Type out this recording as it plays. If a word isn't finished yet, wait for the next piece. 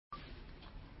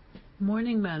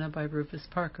Morning Manna by Rufus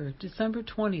Parker, December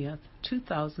 20th,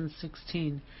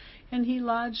 2016. And he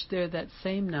lodged there that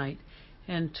same night,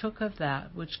 and took of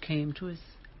that which came to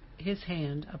his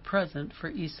hand a present for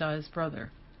Esau his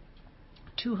brother,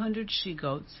 200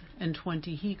 she-goats, and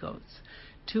 20 he-goats,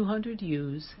 200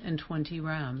 ewes, and 20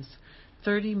 rams,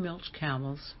 30 milch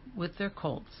camels, with their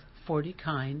colts, 40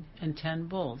 kine, and 10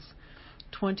 bulls,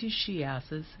 20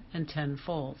 she-asses, and 10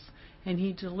 foals. And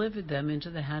he delivered them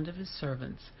into the hand of his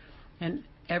servants, and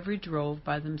every drove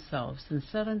by themselves, and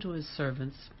said unto his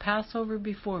servants, Pass over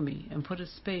before me, and put a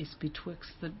space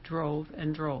betwixt the drove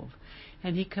and drove.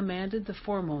 And he commanded the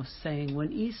foremost, saying,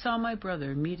 When Esau my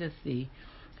brother meeteth thee,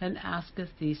 and asketh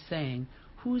thee, saying,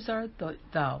 Whose art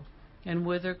thou, and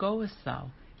whither goest thou,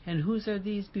 and whose are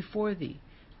these before thee?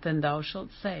 Then thou shalt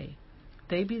say,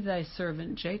 They be thy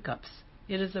servant Jacob's.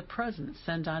 It is a present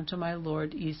sent unto my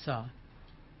lord Esau.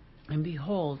 And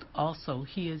behold, also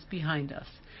he is behind us.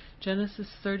 Genesis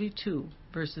 32,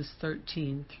 verses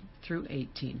 13 through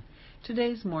 18.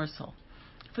 Today's morsel.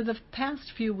 For the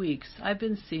past few weeks, I've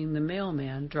been seeing the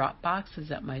mailman drop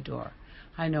boxes at my door.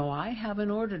 I know I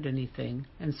haven't ordered anything,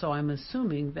 and so I'm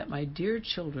assuming that my dear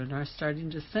children are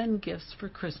starting to send gifts for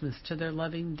Christmas to their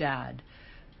loving dad,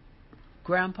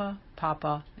 Grandpa,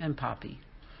 Papa, and Poppy.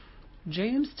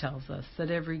 James tells us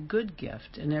that every good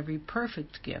gift and every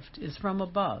perfect gift is from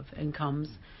above and comes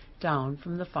down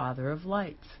from the Father of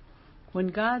lights. When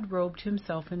God robed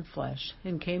himself in flesh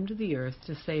and came to the earth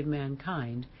to save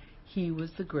mankind, he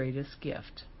was the greatest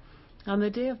gift. On the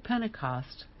day of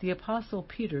Pentecost, the Apostle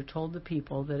Peter told the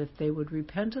people that if they would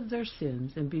repent of their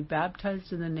sins and be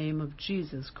baptized in the name of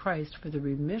Jesus Christ for the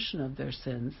remission of their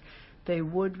sins, they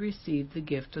would receive the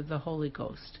gift of the Holy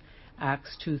Ghost.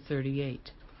 Acts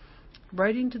 2:38.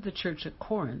 Writing to the church at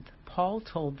Corinth, Paul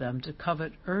told them to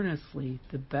covet earnestly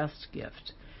the best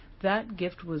gift. That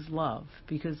gift was love,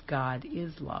 because God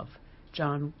is love.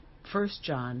 1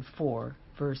 John 4,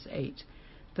 verse 8.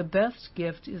 The best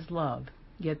gift is love,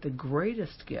 yet the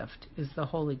greatest gift is the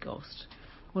Holy Ghost.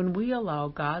 When we allow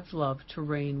God's love to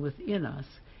reign within us,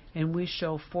 and we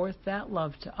show forth that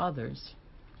love to others,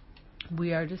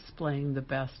 we are displaying the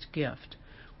best gift.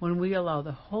 When we allow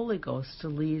the Holy Ghost to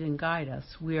lead and guide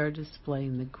us, we are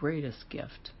displaying the greatest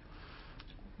gift.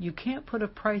 You can't put a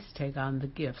price tag on the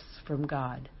gifts from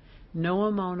God. No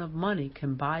amount of money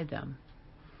can buy them.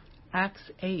 Acts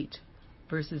 8,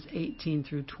 verses 18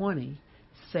 through 20,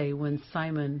 say when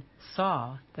Simon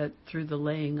saw that through the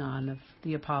laying on of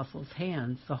the apostles'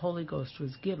 hands the Holy Ghost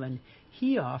was given,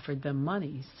 he offered them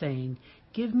money, saying,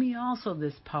 Give me also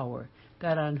this power,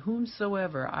 that on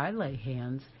whomsoever I lay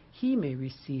hands, he may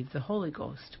receive the Holy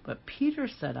Ghost. But Peter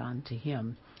said unto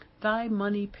him, Thy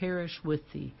money perish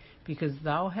with thee, because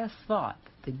thou hast thought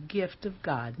that the gift of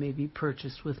God may be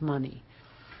purchased with money.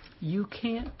 You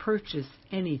can't purchase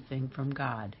anything from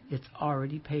God. It's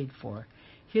already paid for.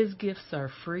 His gifts are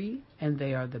free, and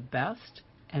they are the best,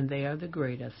 and they are the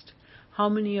greatest. How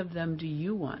many of them do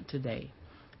you want today?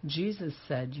 Jesus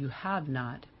said, You have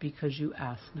not, because you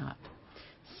ask not.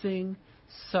 Sing,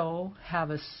 So have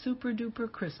a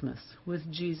super-duper Christmas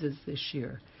with Jesus this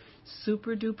year.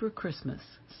 Super-duper Christmas,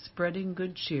 spreading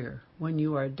good cheer. When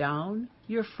you are down,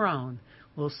 your frown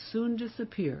will soon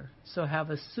disappear. So have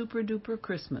a super-duper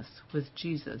Christmas with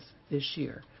Jesus this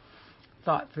year.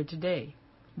 Thought for today.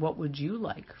 What would you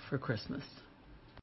like for Christmas?